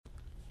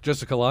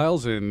Jessica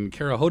Lyles and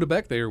Kara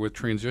Hodebeck. They are with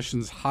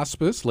Transitions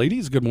Hospice.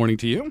 Ladies, good morning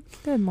to you.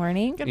 Good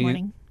morning. Good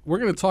morning. We're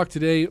going to talk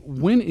today,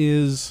 when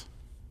is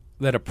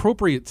that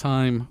appropriate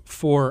time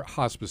for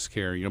hospice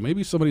care? You know,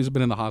 maybe somebody's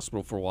been in the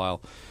hospital for a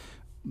while.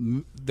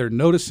 They're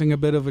noticing a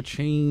bit of a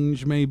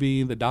change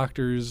maybe. The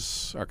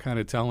doctors are kind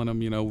of telling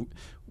them, you know,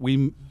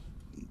 we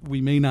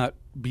may not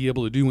be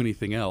able to do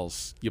anything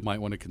else. You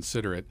might want to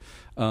consider it.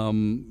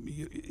 When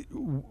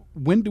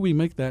do we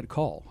make that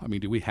call? I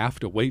mean, do we have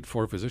to wait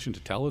for a physician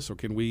to tell us, or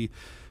can we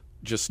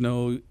just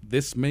know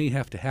this may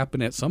have to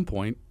happen at some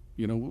point?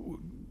 You know,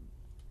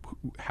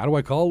 how do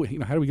I call? You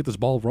know, how do we get this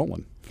ball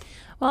rolling?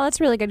 Well, that's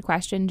a really good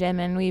question, Jim,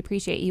 and we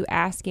appreciate you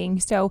asking.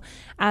 So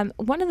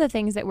one of the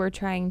things that we're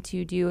trying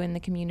to do in the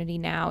community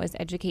now is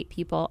educate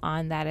people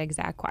on that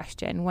exact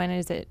question. When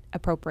is it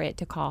appropriate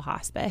to call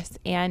hospice?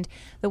 And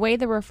the way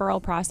the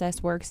referral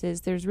process works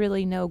is there's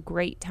really no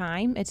great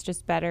time. It's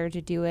just better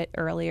to do it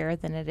earlier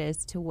than it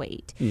is to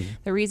wait.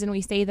 The reason we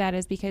say that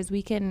is because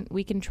we can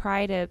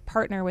try to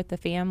partner with the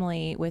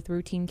family with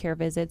routine care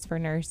visits for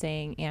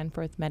nursing and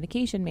for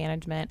medication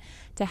management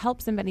to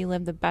help somebody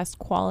live the best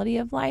quality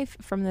of life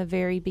from the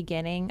very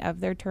beginning of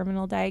their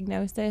terminal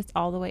diagnosis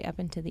all the way up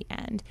into the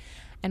end.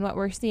 And what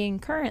we're seeing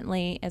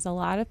currently is a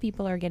lot of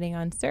people are getting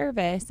on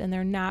service and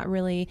they're not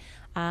really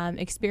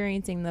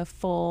experiencing the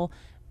full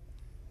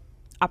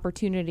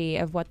opportunity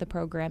of what the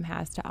program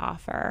has to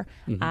offer.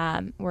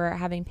 We're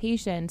having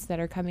patients that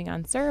are coming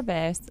on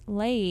service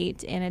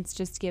late, and it's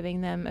just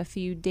giving them a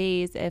few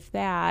days, if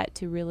that,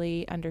 to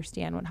really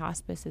understand what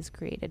hospice is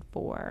created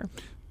for.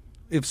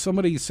 If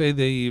somebody say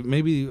they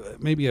maybe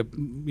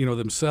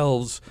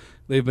themselves,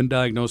 they've been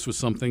diagnosed with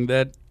something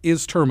that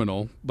is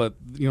terminal, but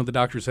the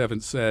doctors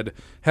haven't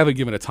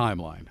given a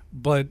timeline.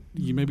 But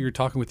maybe you're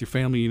talking with your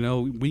family,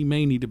 we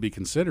may need to be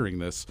considering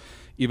this,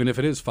 even if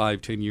it is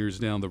 5-10 years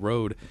down the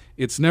road.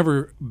 It's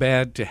never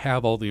bad to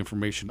have all the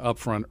information up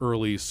front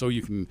early so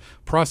you can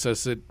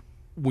process it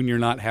when you're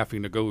not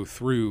having to go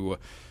through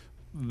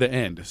the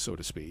end, so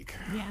to speak.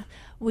 Yeah.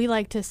 We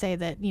like to say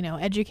that,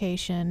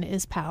 education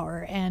is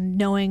power, and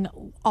knowing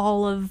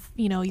all of,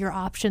 your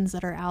options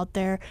that are out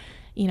there,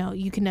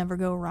 you can never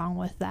go wrong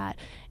with that.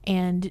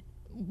 And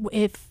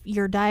if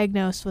you're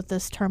diagnosed with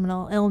this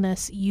terminal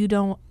illness, you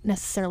don't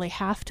necessarily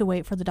have to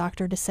wait for the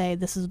doctor to say,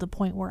 this is the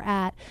point we're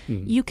at.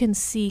 You can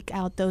seek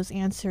out those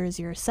answers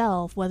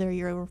yourself, whether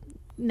you're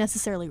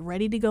necessarily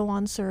ready to go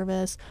on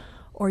service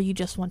or you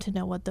just want to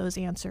know what those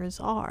answers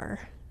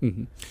are.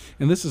 And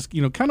this is,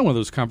 kind of one of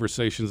those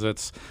conversations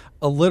that's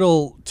a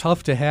little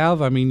tough to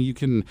have. I mean, you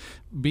can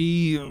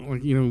be,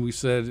 we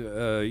said,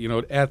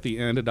 at the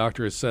end, a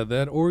doctor has said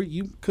that, or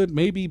you could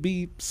maybe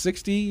be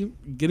 60,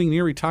 getting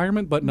near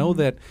retirement, but know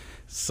that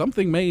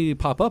something may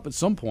pop up at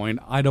some point.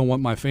 I don't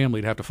want my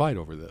family to have to fight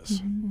over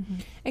this.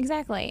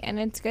 Exactly. And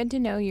it's good to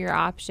know your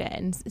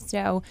options.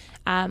 So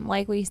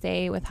like we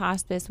say with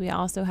hospice, we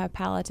also have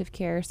palliative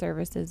care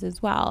services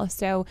as well.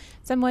 So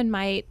someone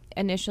might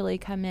initially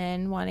come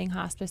in wanting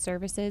hospice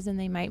services, and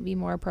they might be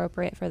more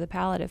appropriate for the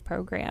palliative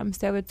program.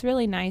 So it's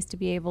really nice to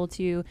be able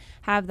to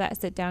have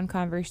that sit-down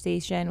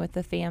conversation with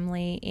the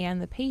family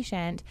and the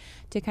patient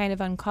to kind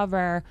of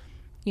uncover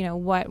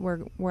what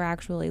we're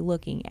actually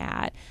looking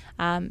at.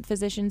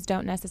 Physicians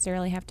don't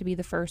necessarily have to be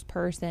the first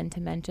person to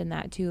mention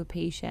that to a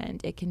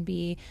patient. It can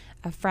be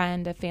a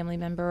friend, a family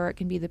member, or it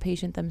can be the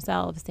patient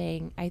themselves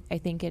saying, I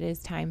think it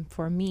is time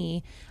for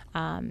me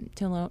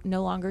to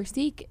no longer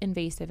seek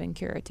invasive and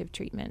curative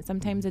treatment.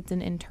 Sometimes it's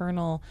an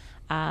internal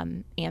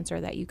answer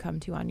that you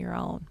come to on your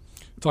own.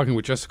 Talking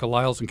with Jessica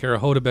Lyles and Kara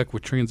Hodebeck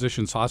with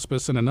Transitions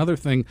Hospice. And another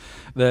thing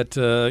that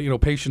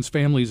patients'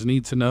 families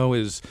need to know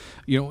is,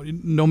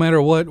 no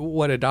matter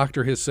what a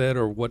doctor has said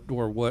or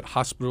what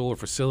hospital or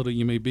facility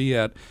you may be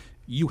at,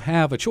 you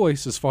have a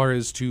choice as far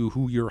as to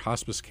who your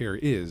hospice care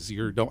is.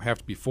 You don't have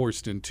to be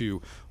forced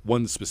into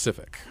one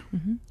specific.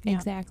 Yeah.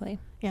 Exactly.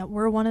 Yeah,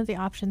 we're one of the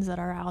options that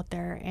are out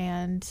there,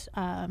 and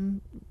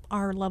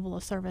our level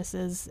of service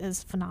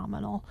is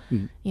phenomenal.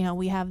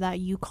 We have that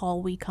you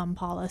call, we come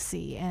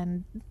policy,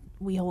 and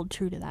we hold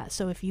true to that.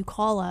 So if you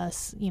call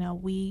us,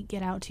 we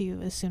get out to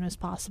you as soon as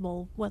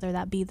possible, whether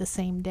that be the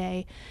same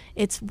day.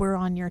 We're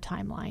on your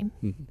timeline.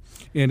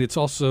 And it's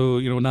also,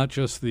 not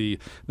just the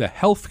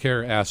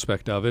healthcare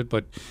aspect of it,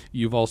 but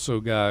you've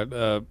also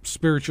got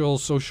spiritual,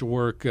 social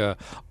work,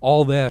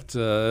 all that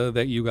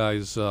that you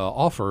guys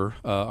offer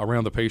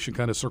around the patient,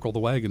 kind of circle the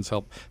wagons,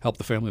 help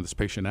the family of this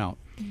patient out.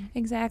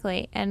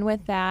 Exactly. And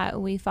with that,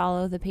 we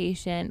follow the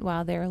patient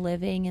while they're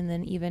living, and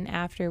then even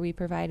after, we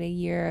provide a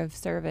year of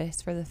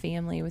service for the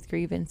family with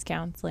grievance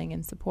counseling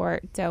and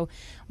support. So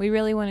we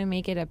really want to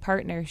make it a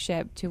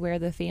partnership to where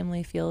the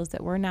family feels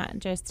that we're not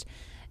just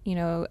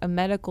a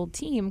medical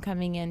team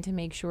coming in to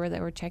make sure that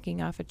we're checking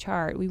off a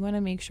chart. We want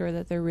to make sure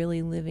that they're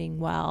really living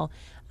well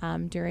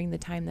during the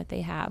time that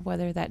they have,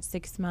 whether that's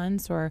 6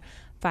 months or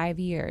 5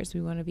 years.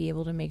 We want to be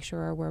able to make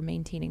sure we're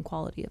maintaining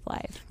quality of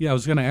life. Yeah, I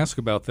was going to ask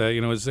about that.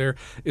 Is there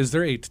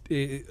I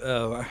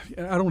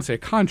don't want to say a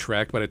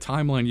contract, but a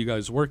timeline you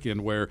guys work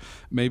in where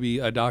maybe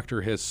a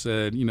doctor has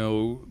said,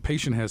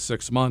 patient has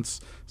 6 months,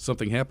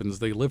 something happens,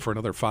 they live for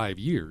another 5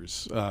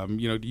 years. Do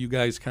you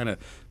guys kind of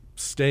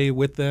stay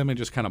with them and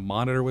just kind of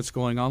monitor what's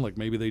going on? Like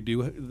maybe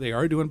they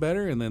are doing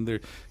better, and then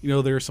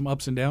there are some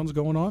ups and downs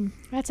going on.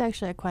 That's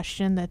actually a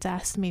question that's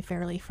asked me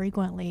fairly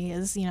frequently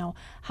is,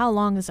 how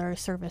long is our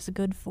service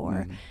good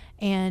for?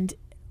 And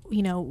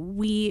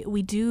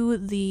we do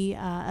the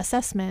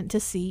assessment to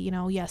see,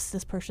 yes,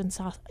 this person's,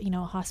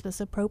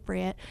 hospice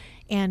appropriate,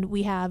 and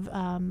we have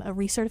a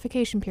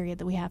recertification period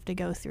that we have to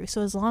go through.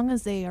 So as long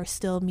as they are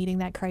still meeting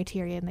that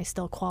criteria and they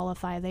still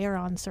qualify, they are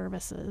on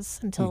services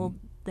until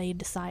they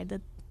decide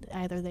that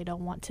either they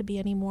don't want to be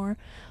anymore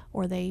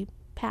or they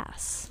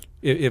pass.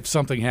 If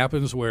something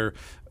happens where,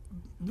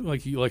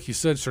 like you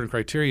said, certain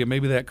criteria,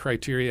 maybe that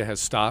criteria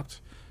has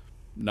stopped,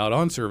 not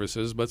on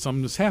services, but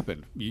something has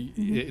happened.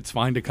 It's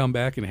fine to come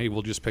back and, hey,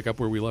 we'll just pick up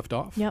where we left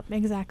off. Yep,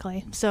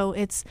 exactly. So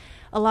it's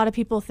a lot of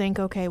people think,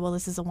 okay, well,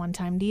 this is a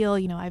one-time deal.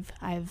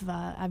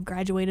 I've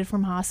graduated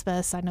from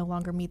hospice. I no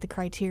longer meet the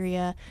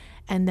criteria,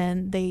 and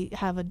then they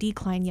have a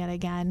decline yet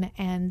again,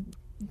 and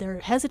they're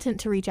hesitant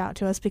to reach out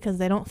to us because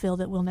they don't feel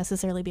that we'll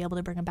necessarily be able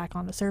to bring them back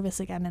onto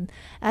service again, and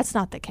that's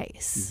not the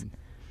case.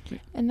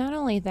 And not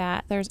only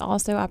that, there's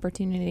also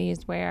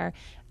opportunities where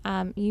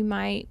you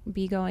might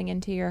be going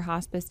into your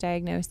hospice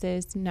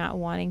diagnosis not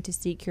wanting to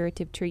seek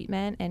curative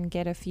treatment and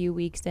get a few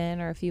weeks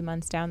in or a few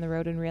months down the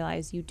road and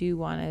realize you do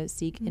want to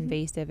seek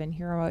invasive and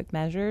heroic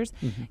measures.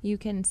 You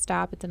can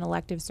stop. It's an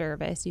elective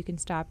service. You can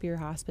stop your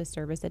hospice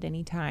service at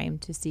any time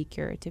to seek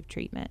curative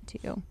treatment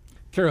too.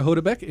 Kara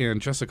Hodebeck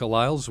and Jessica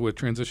Lyles with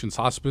Transitions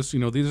Hospice.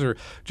 These are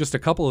just a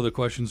couple of the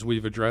questions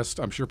we've addressed.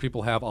 I'm sure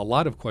people have a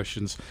lot of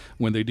questions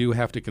when they do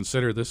have to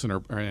consider this and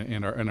are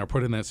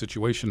put in that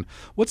situation.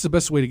 What's the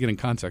best way to get in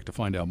contact to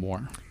find out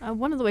more?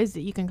 One of the ways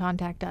that you can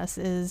contact us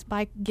is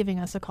by giving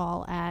us a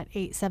call at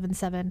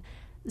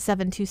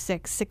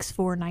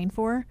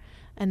 877-726-6494.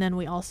 And then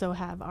we also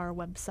have our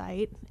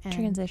website.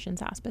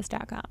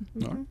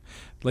 Transitionshospice.com. All right.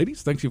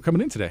 Ladies, thanks for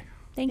coming in today.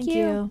 Thank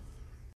you.